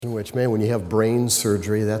Which, man, when you have brain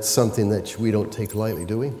surgery, that's something that we don't take lightly,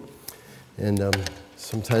 do we? And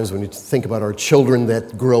sometimes when you think about our children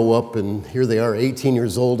that grow up, and here they are, 18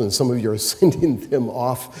 years old, and some of you are sending them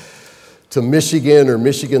off to Michigan or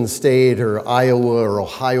Michigan State or Iowa or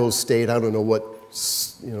Ohio State. I don't know what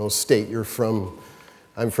state you're from.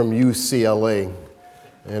 I'm from UCLA,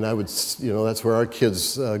 and that's where our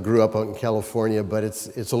kids grew up out in California. But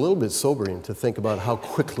it's a little bit sobering to think about how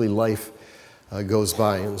quickly life goes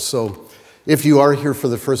by. And so if you are here for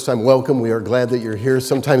the first time, welcome. We are glad that you're here.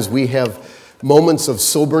 Sometimes we have moments of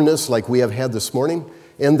soberness like we have had this morning,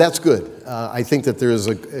 and that's good. I think that there is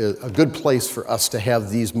a good place for us to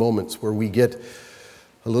have these moments where we get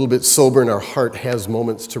a little bit sober and our heart has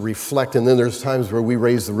moments to reflect. And then there's times where we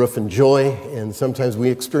raise the roof in joy, and sometimes we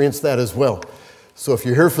experience that as well. So if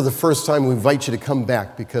you're here for the first time, we invite you to come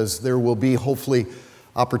back, because there will be hopefully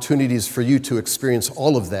opportunities for you to experience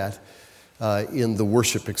all of that in the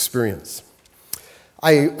worship experience.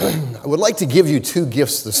 I would like to give you two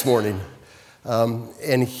gifts this morning.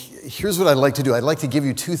 And here's what I'd like to do. I'd like to give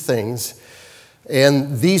you two things.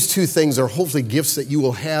 And these two things are hopefully gifts that you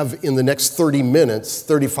will have in the next 30 minutes,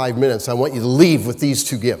 35 minutes. I want you to leave with these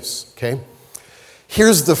two gifts, okay?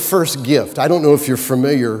 Here's the first gift. I don't know if you're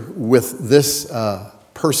familiar with this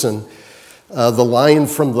person, the lion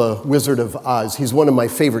from The Wizard of Oz. He's one of my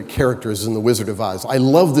favorite characters in The Wizard of Oz. I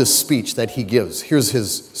love this speech that he gives. Here's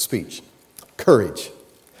his speech. Courage.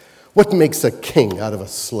 What makes a king out of a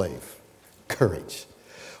slave? Courage.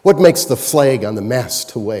 What makes the flag on the mast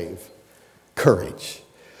to wave? Courage.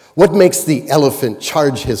 What makes the elephant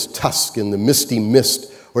charge his tusk in the misty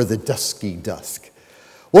mist or the dusky dusk?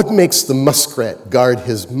 What makes the muskrat guard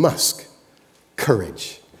his musk?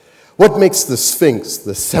 Courage. What makes the Sphinx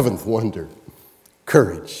the seventh wonder?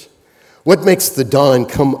 Courage. What makes the dawn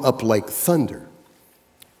come up like thunder?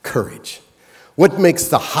 Courage. What makes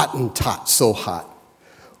the Hottentot so hot?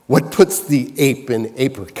 What puts the ape in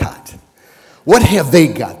apricot? What have they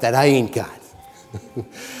got that I ain't got?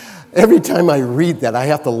 Every time I read that, I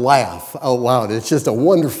have to laugh out loud. It's just a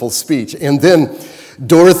wonderful speech. And then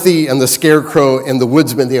Dorothy and the Scarecrow and the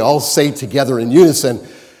Woodsman, they all say together in unison,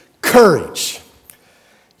 courage.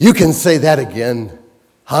 You can say that again,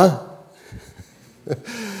 huh?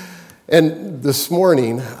 And this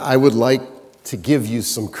morning, I would like to give you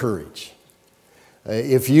some courage.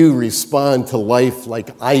 If you respond to life like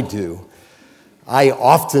I do, I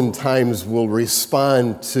oftentimes will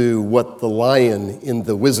respond to what the lion in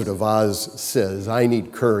The Wizard of Oz says. I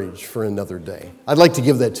need courage for another day. I'd like to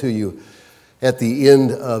give that to you at the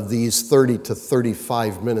end of these 30 to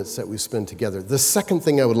 35 minutes that we spend together. The second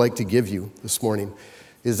thing I would like to give you this morning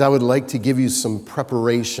is I would like to give you some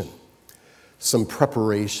preparation. Some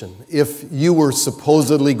preparation. If you were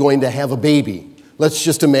supposedly going to have a baby, let's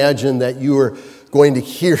just imagine that you were going to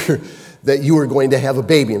hear that you were going to have a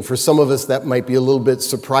baby. And for some of us, that might be a little bit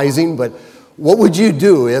surprising, but what would you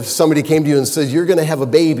do if somebody came to you and says, you're going to have a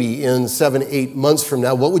baby in 7-8 months from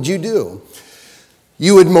now? What would you do?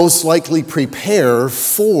 You would most likely prepare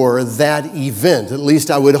for that event. At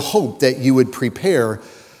least I would hope that you would prepare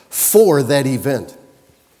for that event.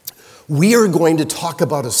 We are going to talk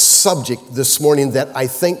about a subject this morning that I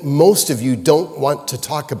think most of you don't want to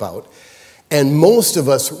talk about, and most of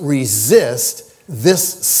us resist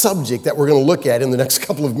this subject that we're going to look at in the next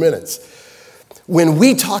couple of minutes. When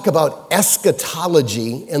we talk about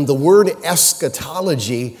eschatology, and the word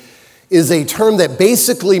eschatology is a term that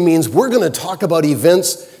basically means we're going to talk about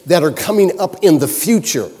events that are coming up in the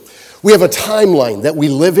future. We have a timeline that we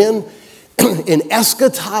live in, and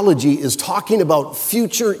eschatology is talking about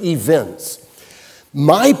future events.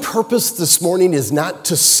 My purpose this morning is not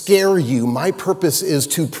to scare you. My purpose is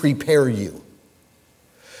to prepare you.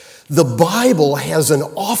 The Bible has an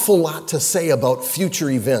awful lot to say about future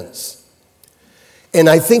events. And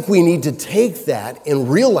I think we need to take that and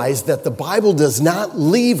realize that the Bible does not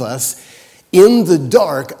leave us in the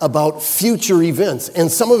dark about future events. And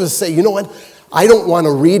some of us say, you know what? I don't want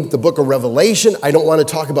to read the book of Revelation. I don't want to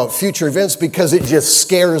talk about future events because it just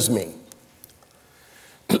scares me.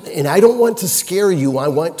 And I don't want to scare you. I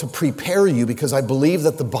want to prepare you, because I believe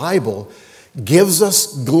that the Bible gives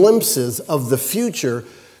us glimpses of the future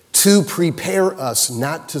to prepare us,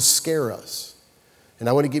 not to scare us. And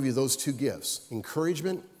I want to give you those two gifts,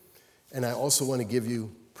 encouragement, and I also want to give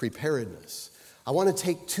you preparedness. I want to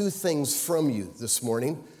take two things from you this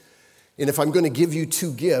morning. And if I'm going to give you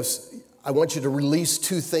two gifts, I want you to release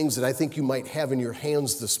two things that I think you might have in your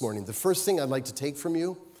hands this morning. The first thing I'd like to take from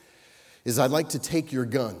you is I'd like to take your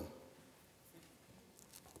gun.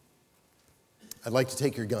 I'd like to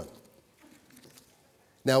take your gun.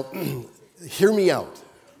 Now, hear me out.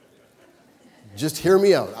 Just hear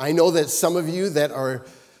me out. I know that some of you that are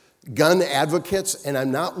gun advocates, and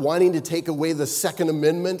I'm not wanting to take away the Second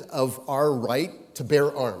Amendment of our right to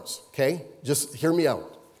bear arms, okay? Just hear me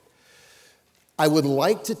out. I would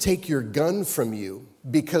like to take your gun from you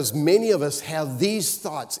because many of us have these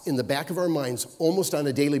thoughts in the back of our minds almost on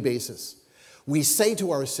a daily basis. We say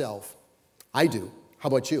to ourselves, I do, how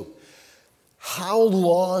about you? How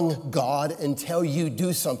long, God, until you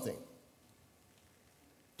do something?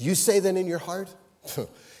 Do you say that in your heart?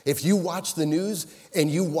 If you watch the news and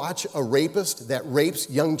you watch a rapist that rapes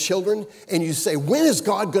young children and you say, when is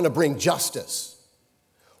God going to bring justice?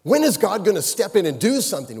 When is God going to step in and do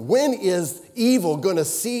something? When is evil going to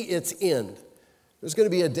see its end? There's going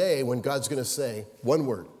to be a day when God's going to say one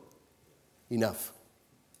word, enough.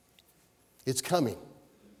 It's coming.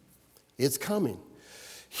 It's coming.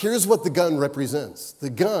 Here's what the gun represents. The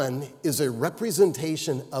gun is a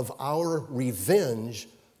representation of our revenge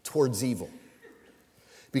towards evil.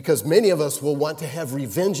 Because many of us will want to have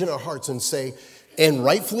revenge in our hearts and say, and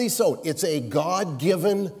rightfully so, it's a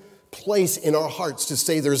God-given place in our hearts to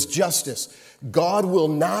say there's justice. God will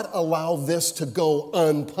not allow this to go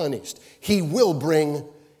unpunished. He will bring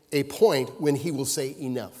a point when he will say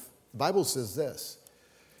enough. The Bible says this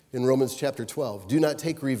in Romans chapter 12, do not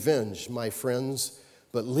take revenge, my friends,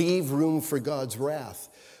 but leave room for God's wrath.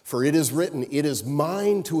 For it is written, it is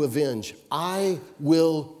mine to avenge. I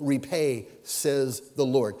will repay, says the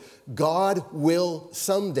Lord. God will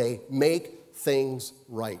someday make things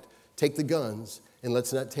right. Take the guns and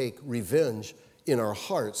let's not take revenge in our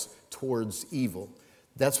hearts towards evil.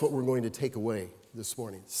 That's what we're going to take away this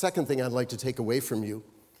morning. Second thing I'd like to take away from you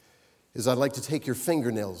is I'd like to take your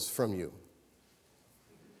fingernails from you.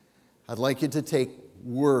 I'd like you to take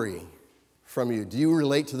worry from you. Do you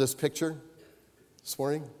relate to this picture this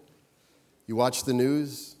morning? You watch the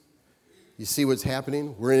news, you see what's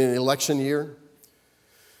happening. We're in an election year,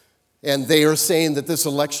 and they are saying that this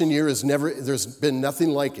election year there's been nothing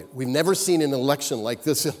like it. We've never seen an election like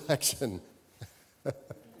this election.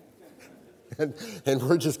 and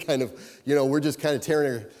we're just kind of,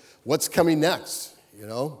 tearing what's coming next,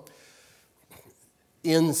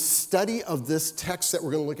 In study of this text that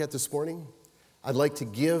we're going to look at this morning, I'd like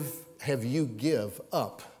to have you give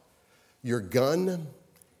up your gun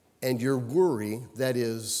and your worry, that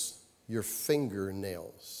is, your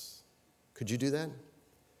fingernails. Could you do that?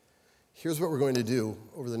 Here's what we're going to do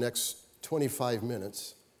over the next 25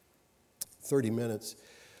 minutes, 30 minutes.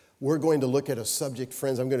 We're going to look at a subject,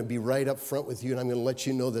 friends. I'm going to be right up front with you, and I'm going to let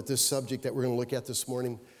you know that this subject that we're going to look at this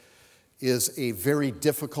morning is a very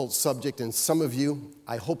difficult subject. And some of you,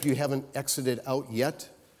 I hope you haven't exited out yet,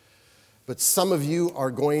 but some of you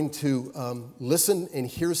are going to listen and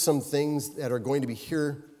hear some things that are going to be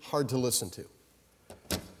hard to listen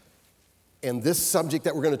to. And this subject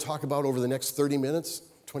that we're going to talk about over the next 30 minutes,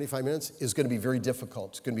 25 minutes, is going to be very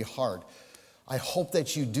difficult. It's going to be hard. I hope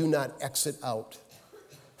that you do not exit out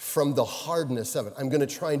from the hardness of it. I'm going to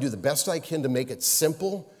try and do the best I can to make it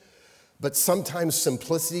simple, but sometimes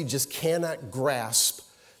simplicity just cannot grasp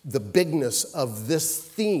the bigness of this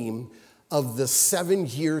theme of the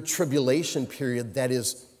 7-year tribulation period that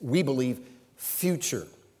is, we believe, future.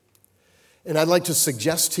 And I'd like to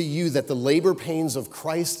suggest to you that the labor pains of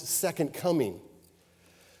Christ's second coming,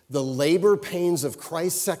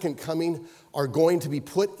 are going to be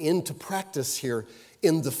put into practice here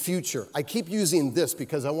in the future. I keep using this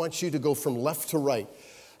because I want you to go from left to right.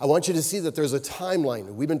 I want you to see that there's a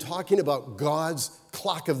timeline. We've been talking about God's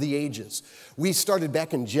clock of the ages. We started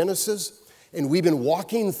back in Genesis, and we've been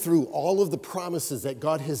walking through all of the promises that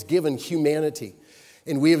God has given humanity.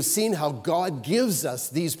 And we have seen how God gives us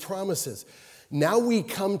these promises. Now we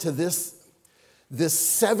come to this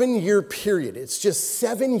 7-year period. It's just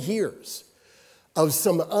 7 years of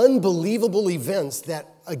some unbelievable events that,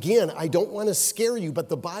 again, I don't want to scare you, but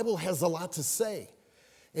the Bible has a lot to say.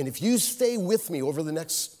 And if you stay with me over the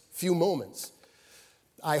next few moments,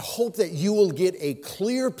 I hope that you will get a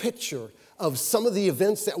clear picture of some of the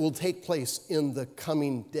events that will take place in the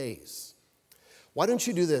coming days. Why don't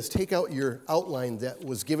you do this? Take out your outline that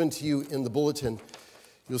was given to you in the bulletin.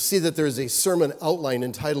 You'll see that there's a sermon outline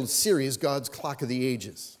entitled Series, God's Clock of the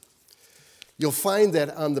Ages. You'll find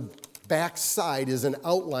that on the back side is an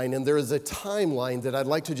outline, and there is a timeline that I'd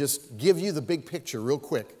like to just give you the big picture real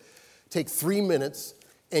quick. Take 3 minutes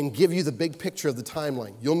and give you the big picture of the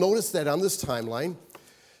timeline. You'll notice that on this timeline,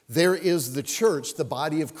 there is the church, the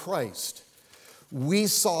body of Christ. We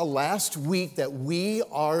saw last week that we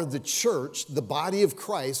are the church, the body of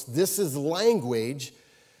Christ. This is language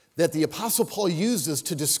that the Apostle Paul uses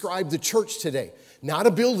to describe the church today, not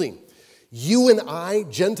a building. You and I,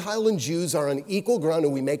 Gentile and Jews, are on equal ground,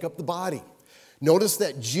 and we make up the body. Notice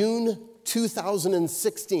that June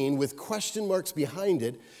 2016 with question marks behind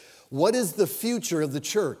it. What is the future of the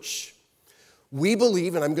church? We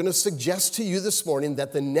believe, and I'm going to suggest to you this morning,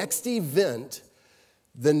 that the next event,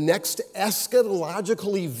 the next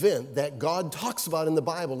eschatological event that God talks about in the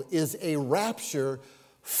Bible is a rapture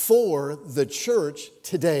for the church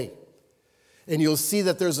today. And you'll see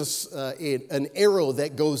that there's an arrow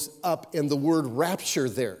that goes up in the word rapture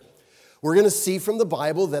there. We're going to see from the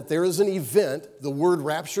Bible that there is an event. The word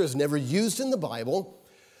rapture is never used in the Bible,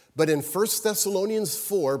 but in 1 Thessalonians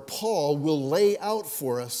 4, Paul will lay out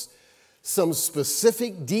for us some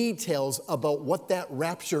specific details about what that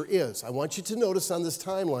rapture is. I want you to notice on this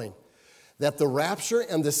timeline that the rapture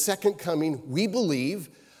and the second coming, we believe,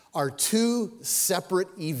 are two separate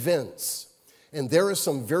events. And there are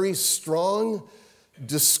some very strong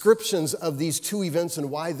descriptions of these two events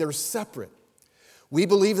and why they're separate. We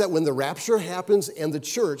believe that when the rapture happens and the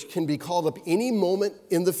church can be called up any moment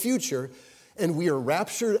in the future and we are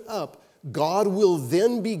raptured up, God will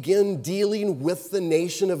then begin dealing with the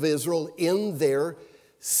nation of Israel in their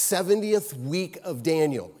 70th week of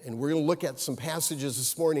Daniel. And we're going to look at some passages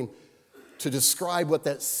this morning to describe what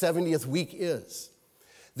that 70th week is.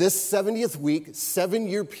 This 70th week,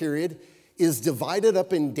 7-year period, is divided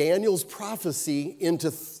up in Daniel's prophecy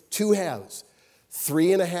into two halves.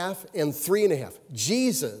 3.5 and 3.5.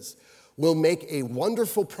 Jesus will make a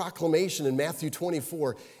wonderful proclamation in Matthew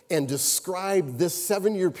 24 and describe this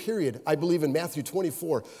 7-year period, I believe in Matthew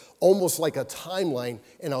 24, almost like a timeline,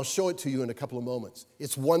 and I'll show it to you in a couple of moments.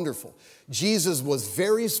 It's wonderful. Jesus was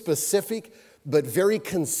very specific, but very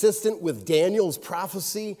consistent with Daniel's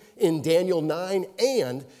prophecy in Daniel 9,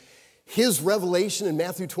 and his revelation in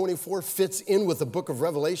Matthew 24 fits in with the book of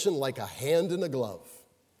Revelation like a hand in a glove.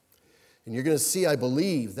 And you're going to see, I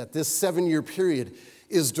believe, that this 7-year period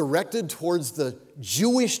is directed towards the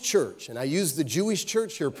Jewish church. And I use the Jewish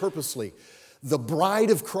church here purposely. The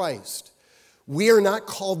bride of Christ. We are not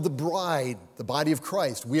called the bride, the body of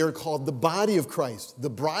Christ. We are called the body of Christ. The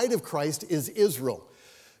bride of Christ is Israel.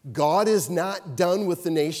 God is not done with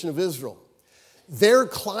the nation of Israel. Their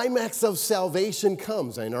climax of salvation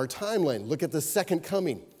comes in our timeline. Look at the second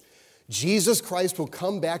coming. Jesus Christ will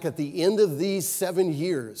come back at the end of these 7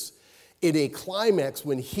 years in a climax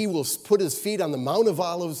when he will put his feet on the Mount of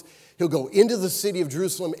Olives. He'll go into the city of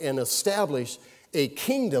Jerusalem and establish a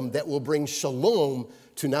kingdom that will bring shalom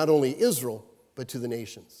to not only Israel, but to the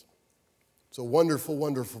nations. It's a wonderful,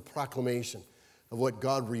 wonderful proclamation of what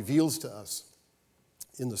God reveals to us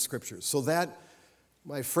in the scriptures. So that,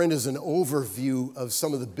 my friend, is an overview of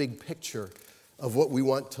some of the big picture of what we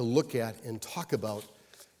want to look at and talk about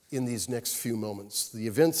in these next few moments. The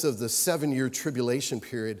events of the 7-year tribulation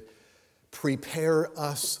period prepare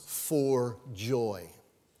us for joy.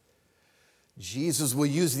 Jesus will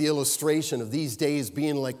use the illustration of these days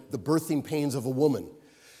being like the birthing pains of a woman.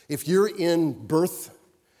 If you're in birth,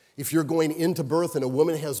 if you're going into birth and a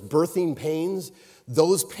woman has birthing pains,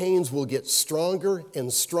 those pains will get stronger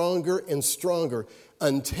and stronger and stronger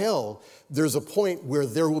until there's a point where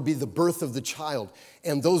there will be the birth of the child.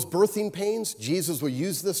 And those birthing pains, Jesus will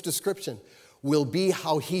use this description, will be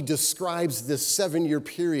how he describes this 7-year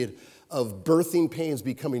period of birthing pains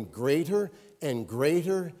becoming greater and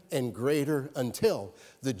greater and greater until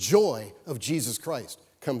the joy of Jesus Christ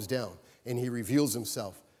comes down and he reveals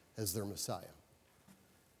himself as their Messiah.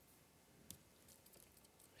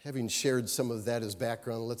 Having shared some of that as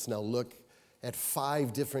background, let's now look at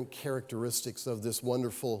 5 different characteristics of this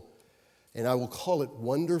wonderful, and I will call it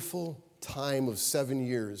wonderful, time of 7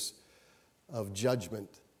 years of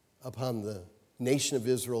judgment upon the nation of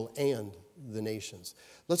Israel and the nations.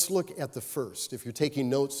 Let's look at the first. If you're taking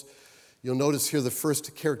notes, you'll notice here the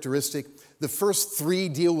first characteristic. The first 3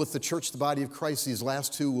 deal with the church, the body of Christ. These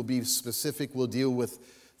last 2 will be specific. We'll deal with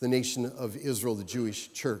the nation of Israel, the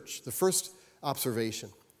Jewish church. The first observation.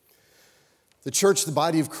 The church, the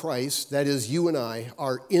body of Christ, that is you and I,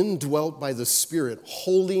 are indwelt by the Spirit,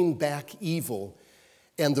 holding back evil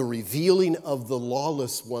and the revealing of the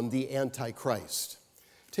lawless one, the Antichrist.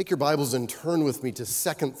 Take your Bibles and turn with me to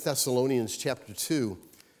 2 Thessalonians chapter 2.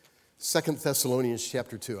 2 Thessalonians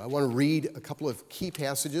chapter 2. I want to read a couple of key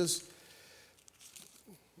passages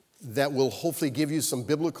that will hopefully give you some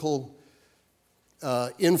biblical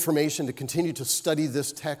information to continue to study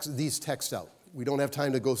these texts out. We don't have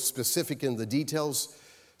time to go specific in the details,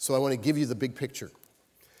 so I want to give you the big picture.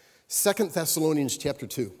 2 Thessalonians chapter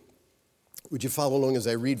 2. Would you follow along as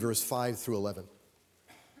I read verse 5 through 11?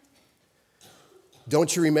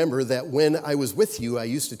 Don't you remember that when I was with you, I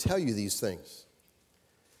used to tell you these things?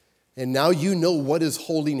 And now you know what is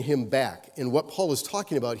holding him back. And what Paul is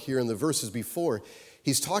talking about here in the verses before,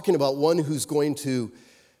 He's talking about one who's going to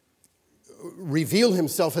reveal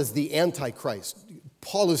himself as the Antichrist.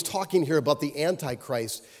 Paul is talking here about the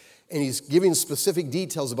Antichrist, and he's giving specific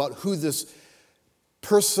details about who this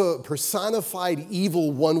personified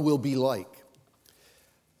evil one will be like.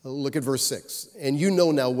 Look at verse 6. And you know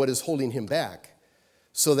now what is holding him back,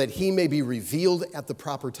 so that he may be revealed at the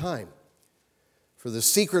proper time. For the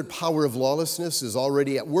secret power of lawlessness is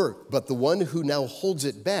already at work, but the one who now holds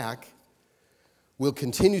it back will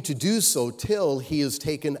continue to do so till he is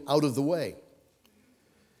taken out of the way.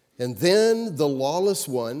 And then the lawless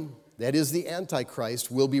one, that is the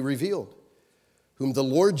Antichrist, will be revealed, whom the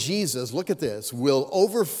Lord Jesus, look at this, will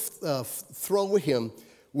overthrow him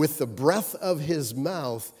with the breath of his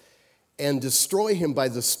mouth and destroy him by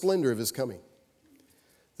the splendor of his coming.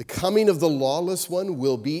 The coming of the lawless one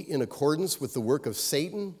will be in accordance with the work of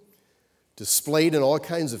Satan, displayed in all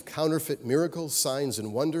kinds of counterfeit miracles, signs,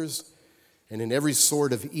 and wonders, and in every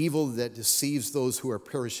sort of evil that deceives those who are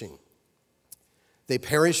perishing. They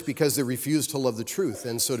perish because they refuse to love the truth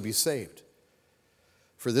and so to be saved.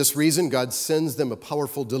 For this reason, God sends them a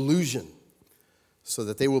powerful delusion so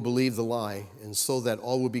that they will believe the lie, and so that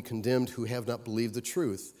all will be condemned who have not believed the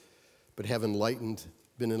truth, but have been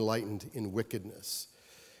enlightened in wickedness.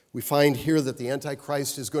 We find here that the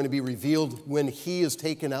Antichrist is going to be revealed when he is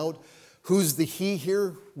taken out. Who's the he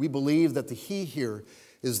here? We believe that the he here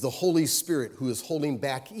is the Holy Spirit who is holding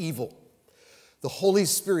back evil. The Holy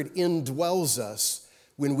Spirit indwells us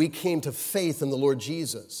when we came to faith in the Lord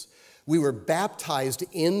Jesus. We were baptized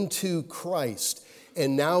into Christ,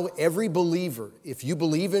 and now every believer, if you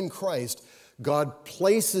believe in Christ, God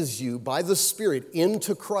places you by the Spirit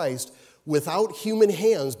into Christ without human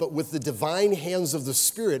hands, but with the divine hands of the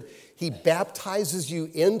Spirit. He baptizes you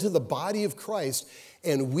into the body of Christ,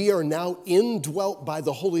 and we are now indwelt by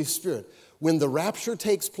the Holy Spirit. When the rapture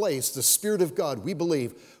takes place, the Spirit of God, we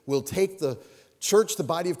believe, will take the church, the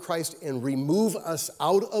body of Christ, and remove us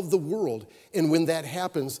out of the world. And when that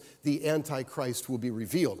happens, the Antichrist will be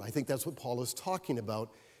revealed. I think that's what Paul is talking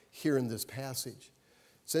about here in this passage.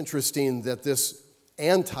 It's interesting that this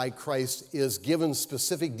Antichrist is given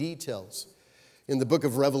specific details in the book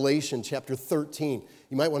of Revelation, chapter 13.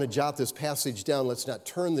 You might want to jot this passage down. Let's not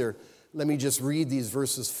turn there. Let me just read these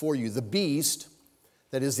verses for you. The beast,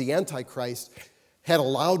 that is the Antichrist, had a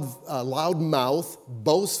loud mouth,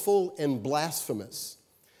 boastful and blasphemous.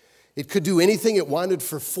 It could do anything it wanted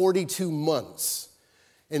for 42 months.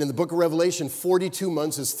 And in the book of Revelation, 42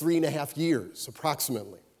 months is 3.5 years,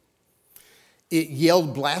 approximately. It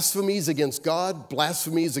yelled blasphemies against God,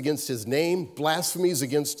 blasphemies against his name, blasphemies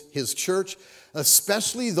against his church,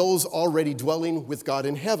 especially those already dwelling with God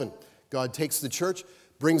in heaven. God takes the church,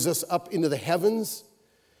 brings us up into the heavens,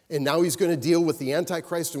 and now he's going to deal with the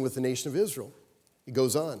Antichrist and with the nation of Israel. It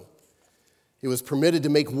goes on. It was permitted to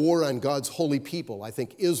make war on God's holy people, I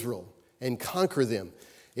think Israel, and conquer them.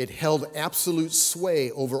 It held absolute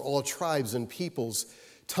sway over all tribes and peoples,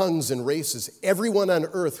 tongues and races. Everyone on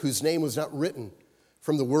earth whose name was not written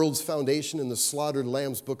from the world's foundation in the slaughtered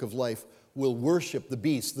Lamb's book of life will worship the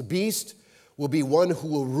beast. The beast will be one who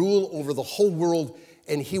will rule over the whole world,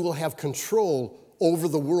 and he will have control over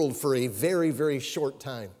the world for a very, very short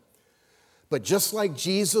time. But just like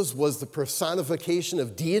Jesus was the personification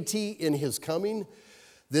of deity in his coming,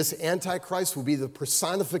 this Antichrist will be the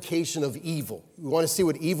personification of evil. We want to see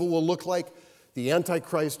what evil will look like? The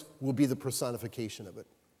Antichrist will be the personification of it.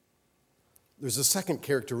 There's a second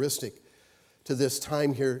characteristic to this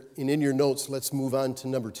time here, and in your notes, let's move on to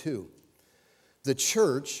number 2. The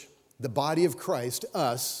church, the body of Christ,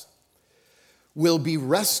 us, will be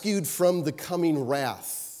rescued from the coming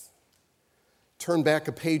wrath. Turn back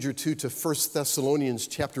a page or two to 1 Thessalonians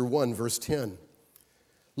chapter 1, verse 10.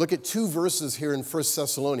 Look at 2 verses here in 1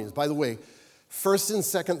 Thessalonians. By the way, 1 and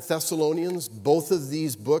 2 Thessalonians, both of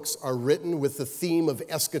these books are written with the theme of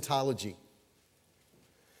eschatology.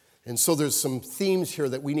 And so there's some themes here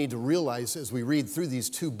that we need to realize as we read through these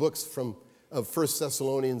 2 books of 1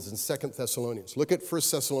 Thessalonians and 2 Thessalonians. Look at 1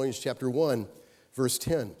 Thessalonians chapter 1, verse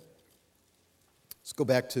 10. Let's go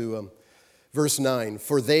back to verse 9.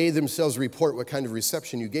 For they themselves report what kind of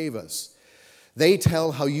reception you gave us. They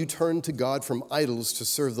tell how you turned to God from idols to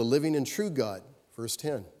serve the living and true God. Verse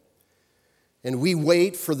 10. And we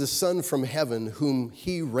wait for the Son from heaven, whom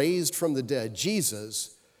he raised from the dead,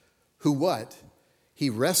 Jesus, who what? He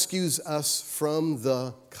rescues us from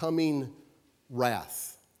the coming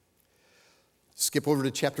wrath. Skip over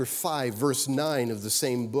to chapter 5, verse 9 of the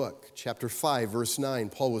same book. Chapter 5, verse 9.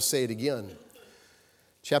 Paul will say it again.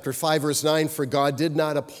 Chapter 5, verse 9, for God did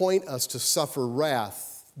not appoint us to suffer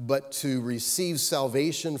wrath, but to receive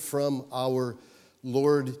salvation from our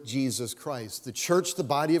Lord Jesus Christ. The church, the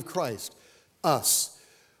body of Christ, us.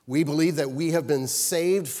 We believe that we have been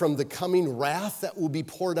saved from the coming wrath that will be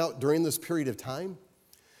poured out during this period of time.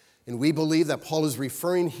 And we believe that Paul is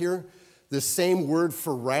referring here, the same word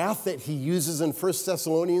for wrath that he uses in 1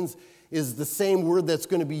 Thessalonians is the same word that's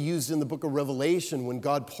going to be used in the book of Revelation when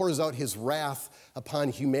God pours out his wrath upon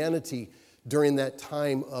humanity during that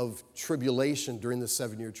time of tribulation, during the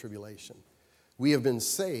 7-year tribulation. We have been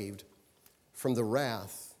saved from the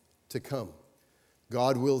wrath to come.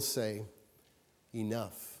 God will say,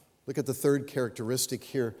 enough. Look at the third characteristic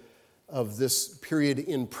here of this period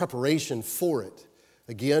in preparation for it.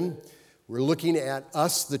 Again, we're looking at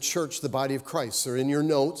us, the church, the body of Christ. So in your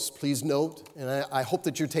notes, please note, and I hope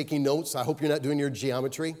that you're taking notes. I hope you're not doing your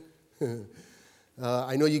geometry.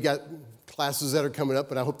 I know you got classes that are coming up,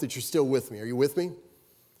 but I hope that you're still with me. Are you with me?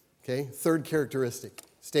 Okay, third characteristic.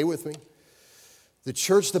 Stay with me. The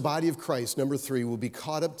church, the body of Christ, number 3, will be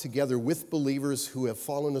caught up together with believers who have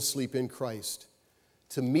fallen asleep in Christ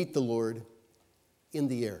to meet the Lord in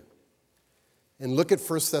the air. And look at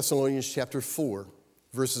 1 Thessalonians chapter 4,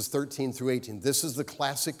 verses 13 through 18. This is the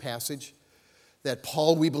classic passage that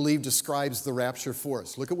Paul, we believe, describes the rapture for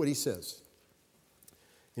us. Look at what he says.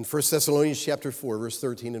 In 1 Thessalonians chapter 4, verse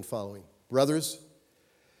 13 and following. Brothers,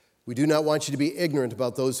 we do not want you to be ignorant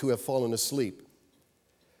about those who have fallen asleep,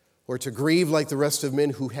 or to grieve like the rest of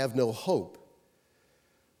men who have no hope.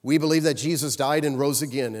 We believe that Jesus died and rose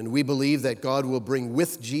again, and we believe that God will bring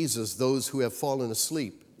with Jesus those who have fallen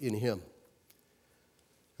asleep in him.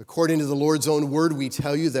 According to the Lord's own word, we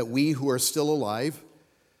tell you that we who are still alive,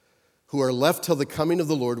 who are left till the coming of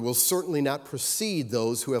the Lord, will certainly not precede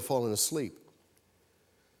those who have fallen asleep.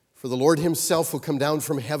 For the Lord himself will come down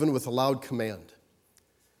from heaven with a loud command,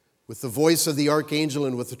 with the voice of the archangel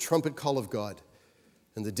and with the trumpet call of God,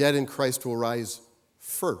 and the dead in Christ will rise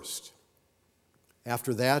first.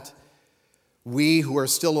 After that, we who are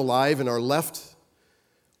still alive and are left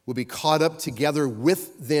will be caught up together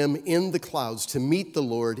with them in the clouds to meet the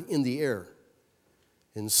Lord in the air.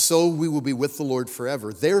 And so we will be with the Lord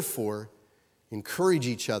forever. Therefore, encourage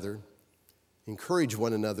each other, encourage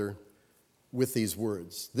one another with these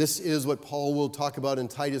words. This is what Paul will talk about in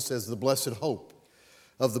Titus as the blessed hope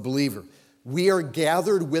of the believer. We are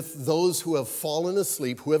gathered with those who have fallen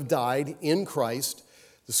asleep, who have died in Christ.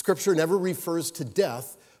 The scripture never refers to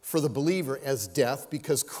death for the believer as death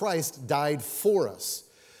because Christ died for us.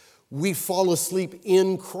 We fall asleep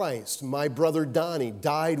in Christ. My brother Donnie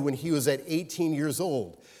died when he was at 18 years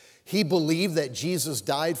old. He believed that Jesus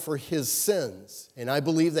died for his sins, and I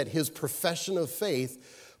believe that his profession of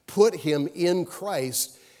faith put him in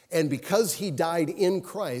Christ, and because he died in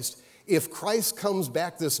Christ, if Christ comes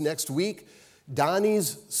back this next week,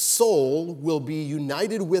 Donnie's soul will be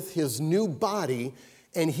united with his new body,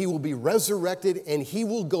 and he will be resurrected, and he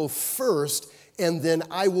will go first, and then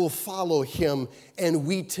I will follow him, and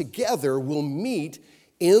we together will meet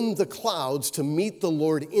in the clouds to meet the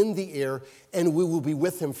Lord in the air, and we will be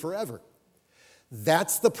with him forever.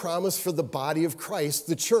 That's the promise for the body of Christ,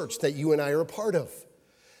 the church that you and I are a part of.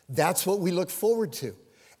 That's what we look forward to.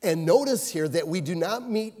 And notice here that we do not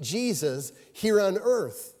meet Jesus here on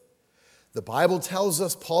earth. The Bible tells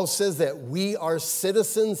us, Paul says, that we are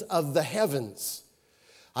citizens of the heavens.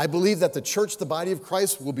 I believe that the church, the body of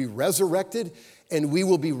Christ, will be resurrected, and we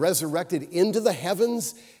will be resurrected into the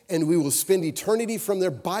heavens, and we will spend eternity from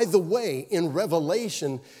there. By the way, in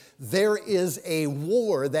Revelation, there is a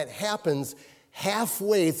war that happens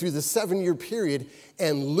halfway through the 7-year period,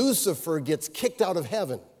 and Lucifer gets kicked out of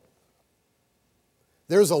heaven.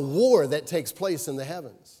 There's a war that takes place in the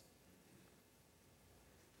heavens.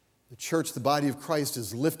 The church, the body of Christ,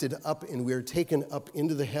 is lifted up, and we are taken up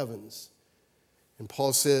into the heavens. And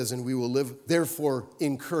Paul says, and we will live, therefore,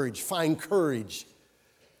 encourage, find courage.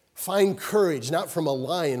 Find courage, not from a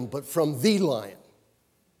lion, but from the lion.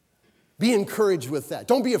 Be encouraged with that.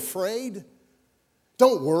 Don't be afraid.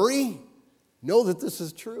 Don't worry. Know that this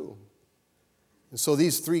is true. And so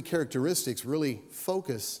these 3 characteristics really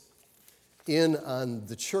focus in on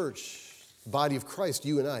the church, the body of Christ,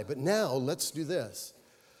 you and I. But now, let's do this.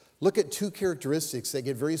 Look at 2 characteristics that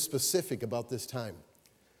get very specific about this time.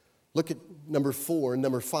 Look at number 4 and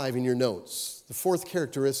number 5 in your notes. The 4th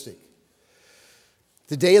characteristic.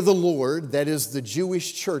 The day of the Lord, that is the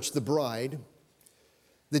Jewish church, the bride,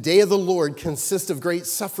 the day of the Lord consists of great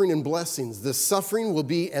suffering and blessings. The suffering will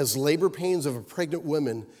be as labor pains of a pregnant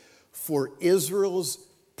woman for Israel's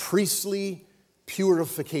priestly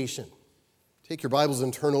purification. Take your Bibles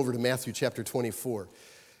and turn over to Matthew chapter 24.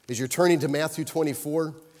 As you're turning to Matthew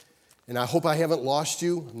 24, and I hope I haven't lost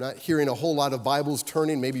you. I'm not hearing a whole lot of Bibles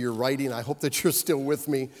turning. Maybe you're writing. I hope that you're still with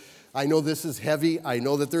me. I know this is heavy. I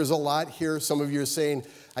know that there's a lot here. Some of you are saying,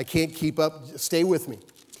 I can't keep up. Stay with me.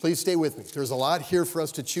 Please stay with me. There's a lot here for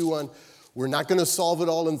us to chew on. We're not going to solve it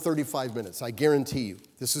all in 35 minutes. I guarantee you.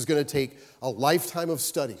 This is going to take a lifetime of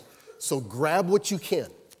study. So grab what you can.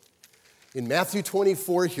 In Matthew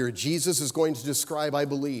 24 here, Jesus is going to describe, I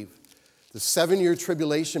believe, the 7-year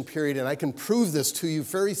tribulation period, and I can prove this to you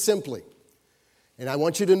very simply. And I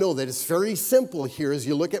want you to know that it's very simple here as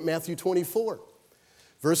you look at Matthew 24,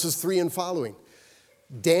 verses 3 and following.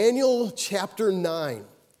 Daniel chapter 9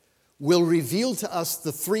 will reveal to us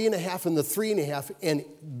the 3.5 and the 3.5, and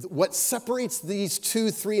what separates these two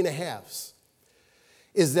 3.5s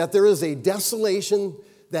is that there is a desolation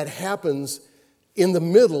that happens in the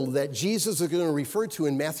middle that Jesus is going to refer to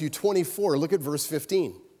in Matthew 24. Look at verse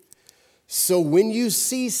 15. So when you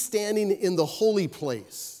see standing in the holy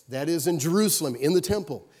place, that is in Jerusalem, in the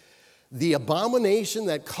temple, the abomination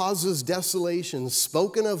that causes desolation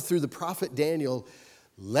spoken of through the prophet Daniel,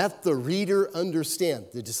 let the reader understand.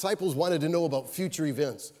 The disciples wanted to know about future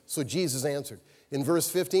events, so Jesus answered. In verse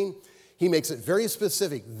 15, he makes it very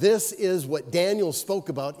specific. This is what Daniel spoke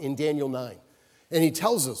about in Daniel 9. And he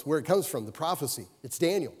tells us where it comes from, the prophecy. It's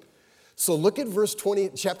Daniel. So look at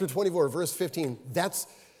chapter 24, verse 15. That's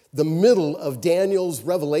the middle of Daniel's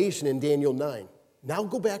revelation in Daniel 9. Now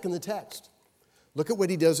go back in the text. Look at what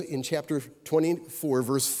he does in chapter 24,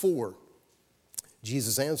 verse 4.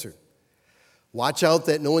 Jesus answered, watch out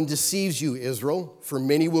that no one deceives you, Israel, for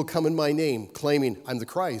many will come in my name, claiming I'm the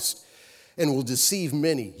Christ, and will deceive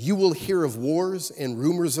many. You will hear of wars and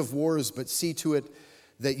rumors of wars, but see to it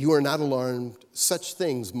that you are not alarmed. Such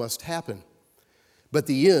things must happen, but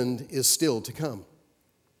the end is still to come.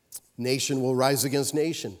 Nation will rise against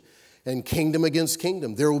nation, and kingdom against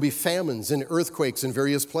kingdom. There will be famines and earthquakes in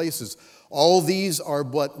various places. All these are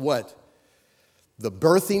what? The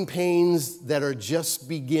birthing pains that are just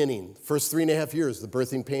beginning. First 3.5 years, the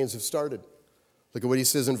birthing pains have started. Look at what he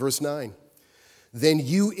says in verse 9. Then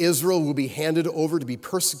you, Israel, will be handed over to be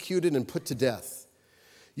persecuted and put to death.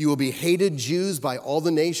 You will be hated Jews by all the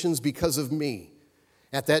nations because of me.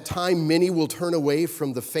 At that time, many will turn away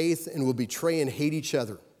from the faith and will betray and hate each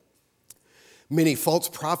other. Many false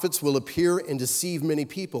prophets will appear and deceive many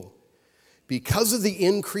people. Because of the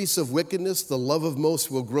increase of wickedness, the love of most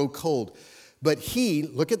will grow cold. But he,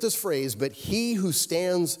 look at this phrase, but he who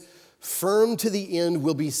stands firm to the end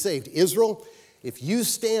will be saved. Israel, if you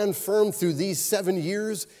stand firm through these 7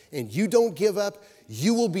 years and you don't give up,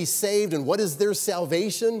 you will be saved. And what is their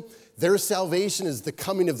salvation? Their salvation is the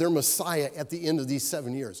coming of their Messiah at the end of these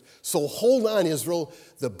 7 years. So hold on, Israel.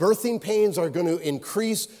 The birthing pains are going to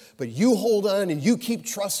increase, but you hold on and you keep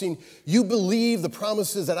trusting. You believe the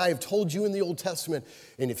promises that I have told you in the Old Testament.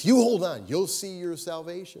 And if you hold on, you'll see your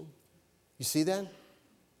salvation. You see that?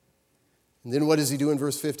 And then what does he do in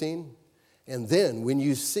verse 15? And then when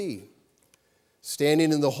you see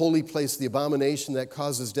standing in the holy place, the abomination that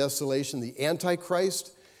causes desolation, the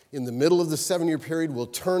Antichrist, in the middle of the 7-year period, will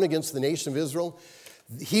turn against the nation of Israel.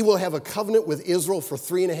 He will have a covenant with Israel for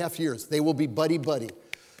 3.5 years. They will be buddy-buddy.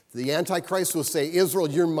 The Antichrist will say, Israel,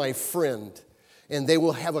 you're my friend. And they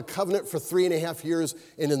will have a covenant for 3.5 years.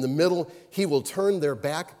 And in the middle, he will turn their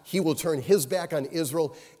back. He will turn his back on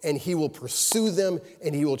Israel. And he will pursue them.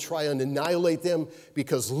 And he will try and annihilate them.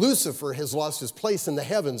 Because Lucifer has lost his place in the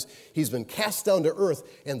heavens. He's been cast down to earth.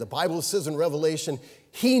 And the Bible says in Revelation,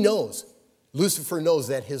 Lucifer knows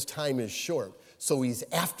that his time is short. So he's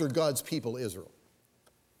after God's people, Israel.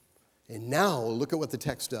 And now, look at what the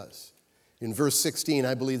text does. In verse 16,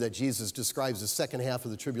 I believe that Jesus describes the second half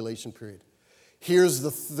of the tribulation period. Here's the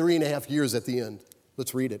 3.5 years at the end.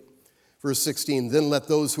 Let's read it. Verse 16, then let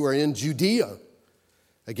those who are in Judea,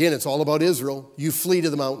 again, it's all about Israel, you flee to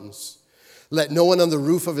the mountains. Let no one on the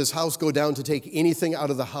roof of his house go down to take anything out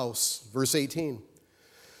of the house. Verse 18,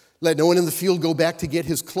 let no one in the field go back to get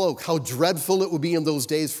his cloak. How dreadful it will be in those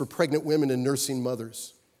days for pregnant women and nursing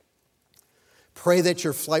mothers. Pray that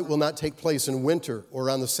your flight will not take place in winter or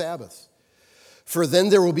on the Sabbath. For then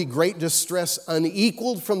there will be great distress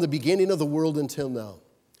unequaled from the beginning of the world until now,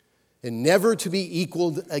 and never to be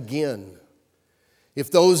equaled again.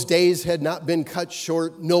 If those days had not been cut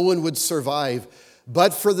short, no one would survive.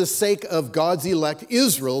 But for the sake of God's elect,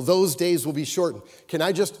 Israel, those days will be shortened. Can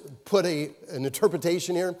I just put an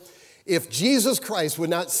interpretation here? If Jesus Christ would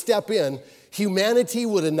not step in, humanity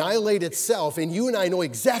would annihilate itself, and you and I know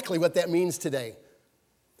exactly what that means today.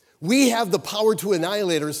 We have the power to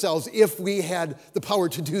annihilate ourselves if we had the power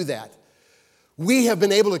to do that. We have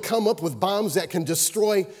been able to come up with bombs that can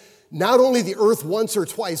destroy not only the earth once or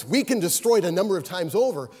twice, we can destroy it a number of times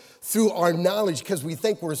over through our knowledge because we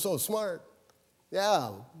think we're so smart.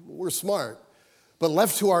 Yeah, we're smart. But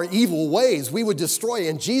left to our evil ways, we would destroy.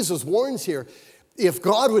 And Jesus warns here, if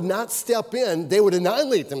God would not step in, they would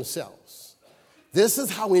annihilate themselves. This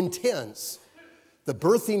is how intense the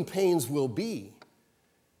birthing pains will be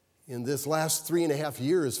in this last 3.5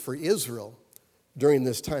 years for Israel during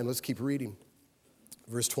this time. Let's keep reading.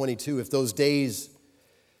 Verse 22, if those days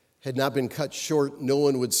had not been cut short, no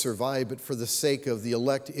one would survive, but for the sake of the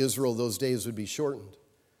elect Israel, those days would be shortened.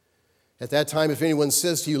 At that time, if anyone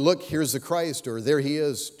says to you, look, here's the Christ, or there he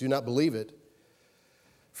is, do not believe it.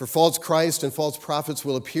 For false Christ and false prophets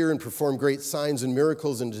will appear and perform great signs and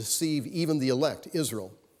miracles and deceive even the elect,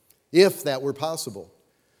 Israel, if that were possible.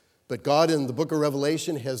 But God in the book of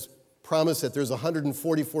Revelation has promised that there's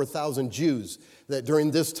 144,000 Jews that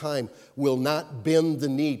during this time will not bend the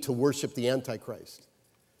knee to worship the Antichrist.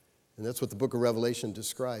 And that's what the book of Revelation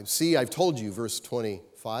describes. See, I've told you, verse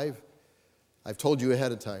 25, I've told you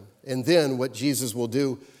ahead of time. And then what Jesus will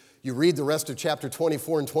do, you read the rest of chapter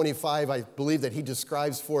 24 and 25, I believe that he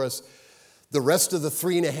describes for us the rest of the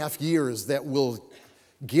 3.5 years that will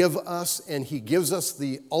give us, and he gives us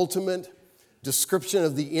the ultimate description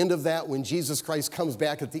of the end of that when Jesus Christ comes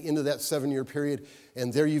back at the end of that 7-year period.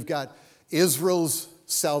 And there you've got Israel's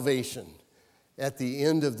salvation at the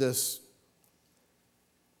end of this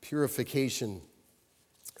purification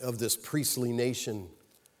of this priestly nation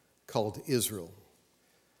called Israel.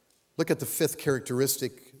 Look at the 5th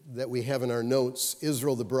characteristic that we have in our notes.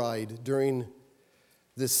 Israel, the bride, during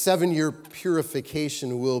this 7-year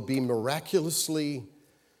purification will be miraculously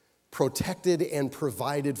protected and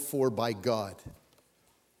provided for by God.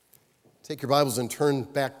 Take your Bibles and turn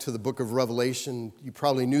back to the book of Revelation. You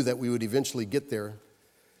probably knew that we would eventually get there,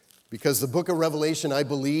 because the book of Revelation, I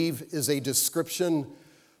believe, is a description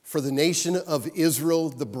for the nation of Israel,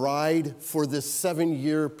 the bride, for this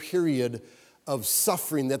 7-year period of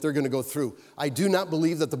suffering that they're going to go through. I do not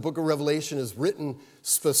believe that the book of Revelation is written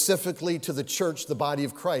specifically to the church, the body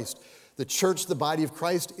of Christ. The church, the body of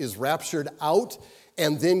Christ, is raptured out,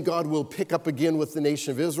 and then God will pick up again with the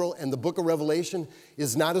nation of Israel. And the book of Revelation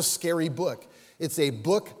is not a scary book. It's a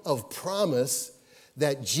book of promise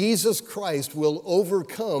that Jesus Christ will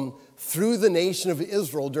overcome through the nation of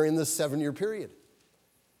Israel during this 7-year period.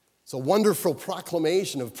 It's a wonderful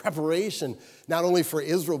proclamation of preparation, not only for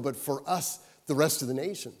Israel, but for us, the rest of the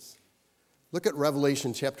nations. Look at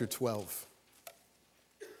Revelation chapter 12.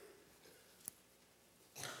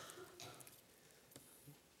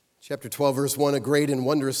 Chapter 12, verse 1, a great and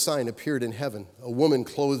wondrous sign appeared in heaven, a woman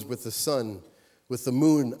clothed with the sun, with the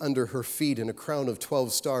moon under her feet, and a crown of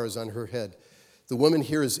 12 stars on her head. The woman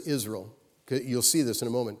here is Israel. You'll see this in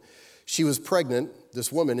a moment. She was pregnant,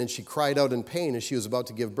 this woman, and she cried out in pain as she was about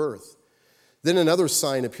to give birth. Then another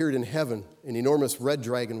sign appeared in heaven, an enormous red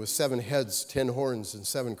dragon with 7 heads, 10 horns, and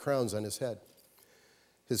 7 crowns on his head.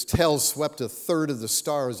 His tail swept 1/3 of the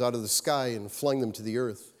stars out of the sky and flung them to the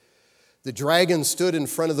earth. The dragon stood in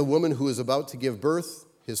front of the woman who was about to give birth,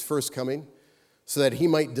 his first coming, so that he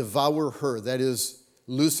might devour her. That is,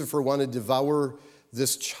 Lucifer wanted to devour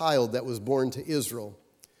this child that was born to Israel.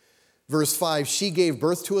 Verse 5, she gave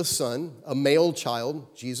birth to a son, a male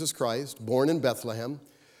child, Jesus Christ, born in Bethlehem,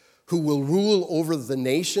 who will rule over the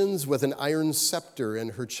nations with an iron scepter,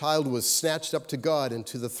 and her child was snatched up to God and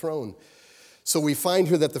to the throne. So we find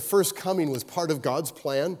here that the first coming was part of God's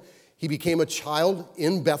plan. He became a child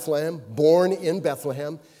in Bethlehem, born in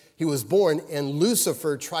Bethlehem. He was born, and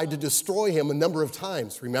Lucifer tried to destroy him a number of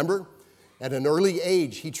times. Remember? At an early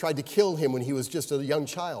age, he tried to kill him when he was just a young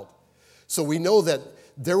child. So we know that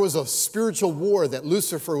there was a spiritual war that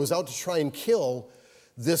Lucifer was out to try and kill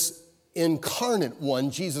this incarnate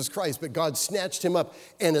one, Jesus Christ, but God snatched him up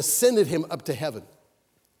and ascended him up to heaven.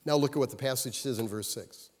 Now look at what the passage says in verse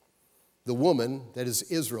 6. The woman, that is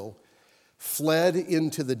Israel, fled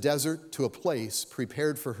into the desert to a place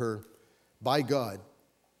prepared for her by God,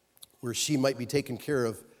 where she might be taken care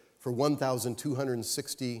of for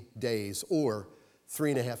 1,260 days, or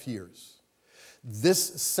 3.5 years.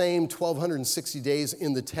 This same 1,260 days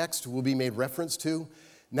in the text will be made reference to,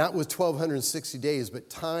 not with 1,260 days, but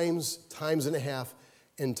times and a half,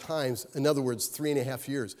 and times, in other words, 3.5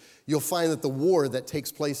 years. You'll find that the war that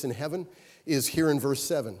takes place in heaven is here in verse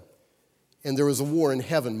 7. And there was a war in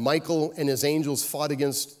heaven. Michael and his angels fought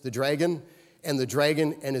against the dragon, and the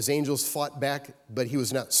dragon and his angels fought back, but he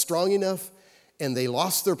was not strong enough, and they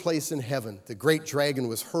lost their place in heaven. The great dragon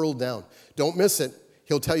was hurled down. Don't miss it.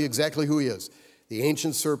 He'll tell you exactly who he is. The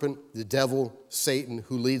ancient serpent, the devil, Satan,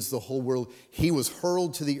 who leads the whole world. He was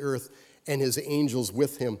hurled to the earth, and his angels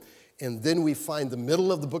with him. And then we find the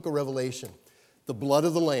middle of the book of Revelation. The blood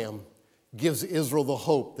of the Lamb gives Israel the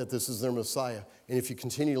hope that this is their Messiah. And if you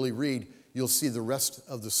continually read, you'll see the rest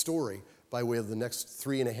of the story by way of the next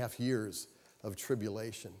 3.5 years of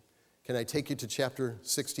tribulation. Can I take you to chapter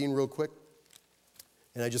 16 real quick?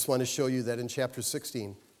 And I just want to show you that in chapter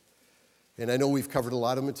 16, and I know we've covered a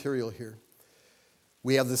lot of material here,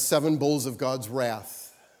 we have the 7 bowls of God's wrath.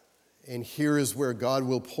 And here is where God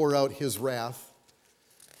will pour out his wrath,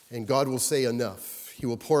 and God will say enough. He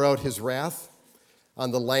will pour out his wrath on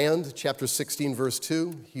the land, chapter 16, verse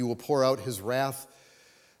 2. He will pour out his wrath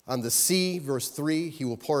on the sea, verse 3. He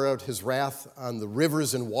will pour out his wrath on the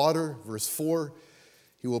rivers and water, verse 4.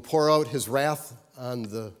 He will pour out his wrath on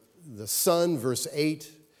the sun, verse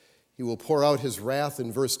 8. He will pour out his wrath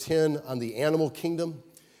in verse 10 on the animal kingdom.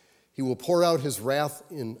 He will pour out his wrath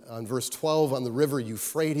on verse 12 on the river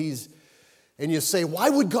Euphrates. And you say, why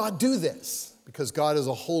would God do this? Because God is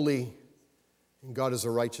a holy and God is a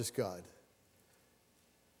righteous God.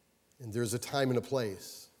 And there's a time and a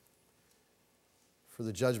place for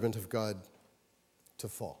the judgment of God to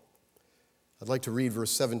fall. I'd like to read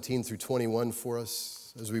verse 17 through 21 for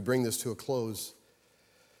us as we bring this to a close.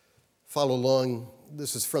 Follow along.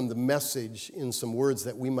 This is from the Message in some words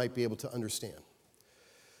that we might be able to understand.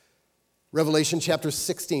 Revelation chapter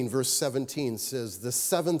 16, verse 17 says, "The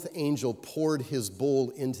 7th angel poured his bowl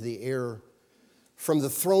into the air. From the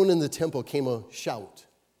throne in the temple came a shout,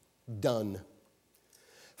 'Done,'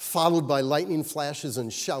 followed by lightning flashes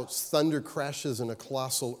and shouts, thunder crashes, and a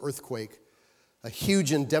colossal earthquake, a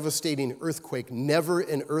huge and devastating earthquake, never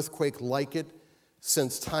an earthquake like it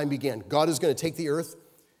since time began." God is going to take the earth,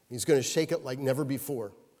 he's going to shake it like never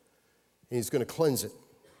before, and he's going to cleanse it.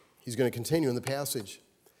 He's going to continue in the passage.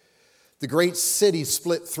 "The great city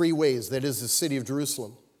split 3 ways, that is the city of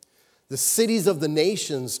Jerusalem. The cities of the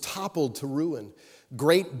nations toppled to ruin.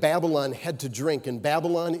 Great Babylon had to drink, and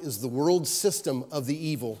Babylon is the world system of the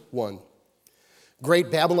evil one.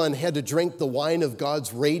 Great Babylon had to drink the wine of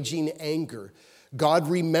God's raging anger. God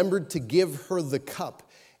remembered to give her the cup.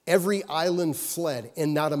 Every island fled,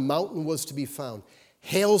 and not a mountain was to be found.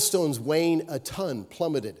 Hailstones weighing a ton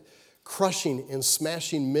plummeted, crushing and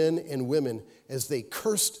smashing men and women as they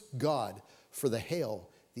cursed God for the hail,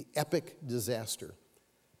 the epic disaster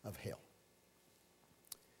of hail."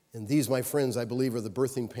 And these, my friends, I believe are the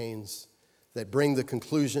birthing pains that bring the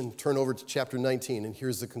conclusion. Turn over to chapter 19, and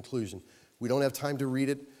here's the conclusion. We don't have time to read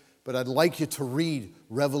it, but I'd like you to read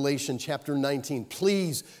Revelation chapter 19.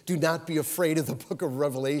 Please do not be afraid of the book of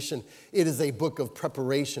Revelation. It is a book of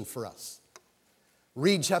preparation for us.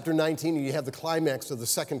 Read chapter 19, and you have the climax of the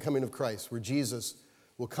second coming of Christ, where Jesus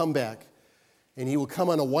will come back, and he will come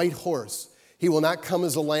on a white horse. He will not come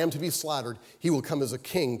as a lamb to be slaughtered. He will come as a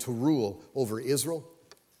king to rule over Israel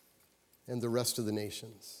and the rest of the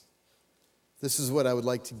nations. This is what I would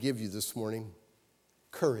like to give you this morning: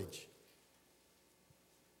 courage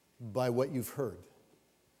by what you've heard.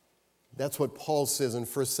 That's what Paul says in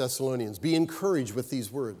 1 Thessalonians. Be encouraged with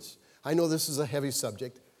these words. I know this is a heavy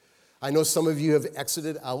subject. I know some of you have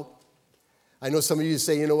exited out. I know some of you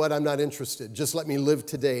say, you know what, I'm not interested. Just let me live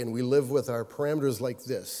today. And we live with our parameters like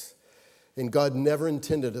this. And God never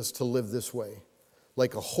intended us to live this way,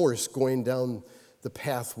 like a horse going down the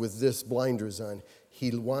path with this blinders on.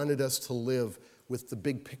 He wanted us to live with the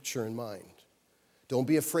big picture in mind. Don't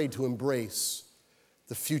be afraid to embrace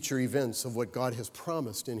the future events of what God has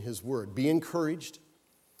promised in his word. Be encouraged.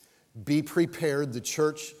 Be prepared. The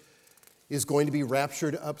church is going to be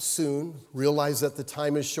raptured up soon. Realize that the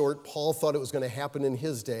time is short. Paul thought it was going to happen in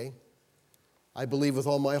his day. I believe with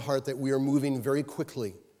all my heart that we are moving very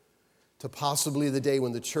quickly to possibly the day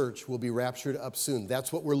when the church will be raptured up soon.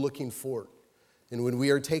 That's what we're looking for. And when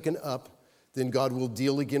we are taken up, then God will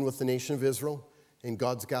deal again with the nation of Israel, and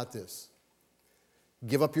God's got this.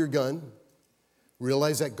 Give up your gun.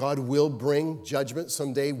 Realize that God will bring judgment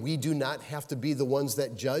someday. We do not have to be the ones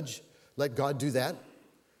that judge. Let God do that.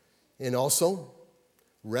 And also,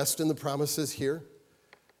 rest in the promises here,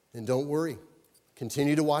 and don't worry.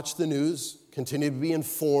 Continue to watch the news. Continue to be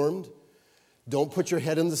informed. Don't put your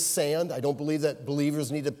head in the sand. I don't believe that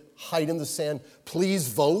believers need to hide in the sand. Please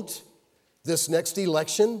vote this next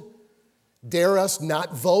election. Dare us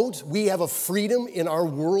not vote. We have a freedom in our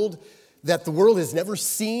world that the world has never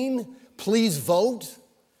seen. Please vote.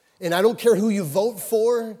 And I don't care who you vote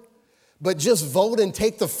for, but just vote and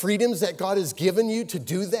take the freedoms that God has given you to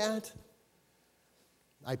do that.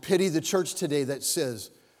 I pity the church today that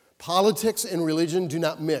says politics and religion do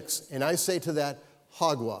not mix. And I say to that,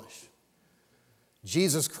 hogwash.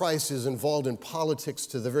 Jesus Christ is involved in politics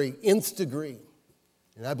to the very nth degree.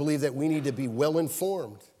 And I believe that we need to be well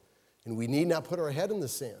informed, and we need not put our head in the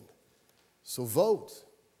sand. So vote.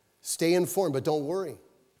 Stay informed, but don't worry.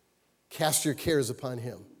 Cast your cares upon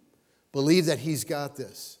him. Believe that he's got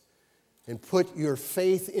this. and put your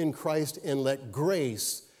faith in Christ and let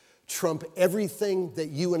grace trump everything that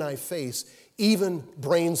you and I face, even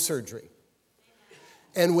brain surgery.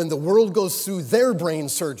 And when the world goes through their brain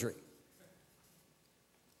surgery,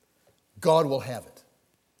 God will have it.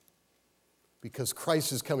 Because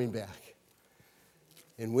Christ is coming back.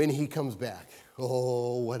 And when he comes back,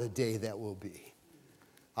 oh, what a day that will be.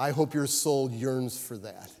 I hope your soul yearns for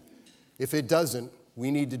that. If it doesn't,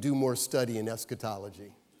 we need to do more study in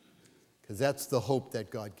eschatology. Because that's the hope that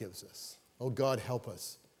God gives us. Oh, God, help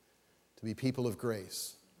us to be people of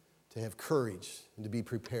grace, to have courage, and to be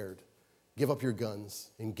prepared. Give up your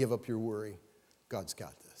guns and give up your worry. God's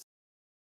got this.